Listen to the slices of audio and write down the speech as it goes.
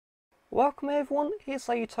Welcome everyone, here's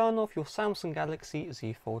how you turn off your Samsung Galaxy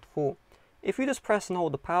Z Fold 4. If you just press and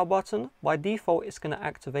hold the power button, by default it's going to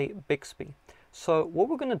activate Bixby. So what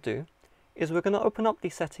we're going to do is we're going to open up the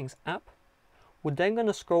settings app. We're then going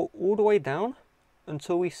to scroll all the way down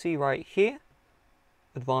until we see right here,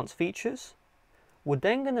 advanced features. We're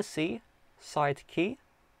then going to see side key.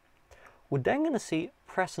 We're then going to see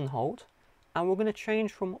press and hold, and we're going to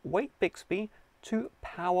change from wake Bixby to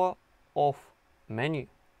power off menu.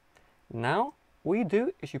 Now, all you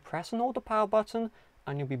do is you press and hold the power button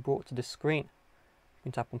and you'll be brought to this screen. You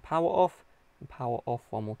can tap on power off and power off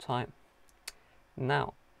one more time.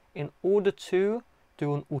 Now, in order to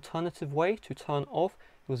do an alternative way to turn off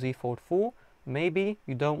your Z Fold 4, maybe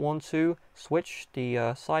you don't want to switch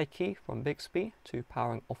the side key from Bixby to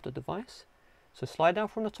powering off the device. So slide down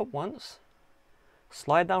from the top once,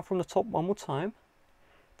 slide down from the top one more time,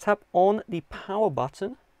 tap on the power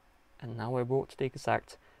button, and now we're brought to the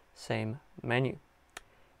exact same menu.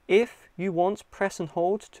 If you want press and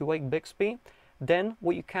hold to wake Bixby, then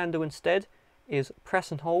what you can do instead is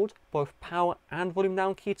press and hold both power and volume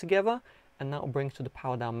down key together, and that will bring to the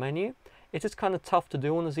power down menu. It is kind of tough to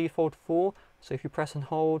do on the Z Fold 4, so if you press and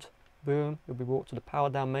hold, boom, you'll be brought to the power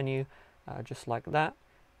down menu just like that,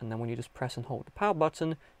 and then when you just press and hold the power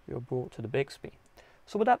button, you're brought to the Bixby.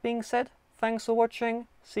 So with that being said, thanks for watching,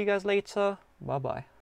 see you guys later, bye bye.